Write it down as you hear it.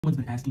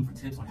Everyone's been asking for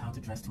tips on how to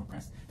dress to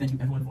impress. Thank you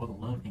everyone for all the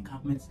love and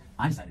compliments.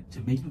 I decided to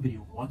make you a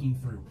video walking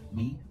through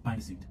me buying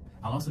a suit.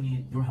 I'll also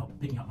need your help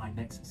picking out my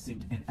next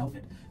suit and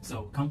outfit,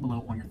 so comment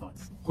below on your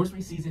thoughts. Horse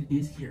race season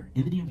is here.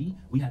 In the DMV,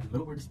 we have the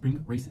Thoroughbred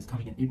Spring races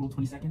coming in April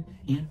 22nd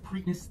and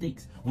Preakness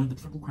Stakes, one of the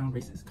Triple Crown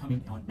races,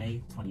 coming on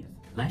May 20th.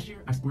 Last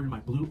year, I sported my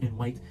blue and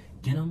white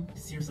Denim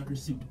seersucker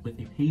suit with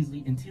a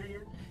paisley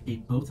interior, a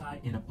bow tie,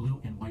 and a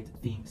blue and white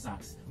themed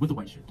socks with a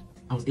white shirt.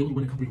 I was able to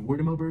win a company award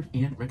in Melbourne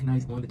and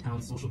recognized on the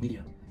town's social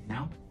media.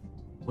 Now,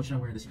 what should I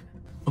wear this year?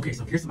 Okay,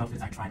 so here's some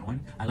outfits I tried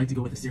on. I like to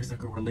go with the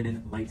seersucker or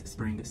linen light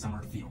spring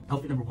summer feel.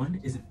 Outfit number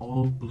 1 is an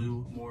all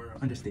blue, more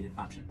understated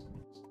option.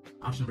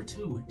 Option number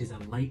 2 is a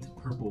light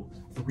purple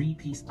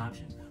 3-piece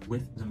option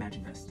with the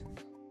matching vest.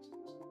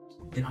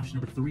 Then option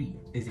number 3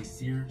 is a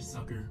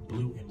seersucker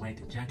blue and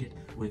white jacket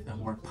with a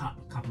more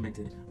pop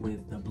complemented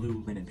with the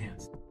blue linen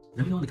pants.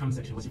 Let me know in the comment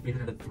section what's your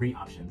favorite out of the 3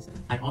 options.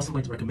 I'd also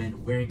like to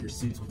recommend wearing your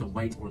suits with a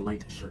white or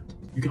light shirt.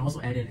 You can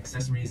also add in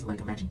accessories like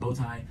a matching bow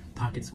tie, pockets,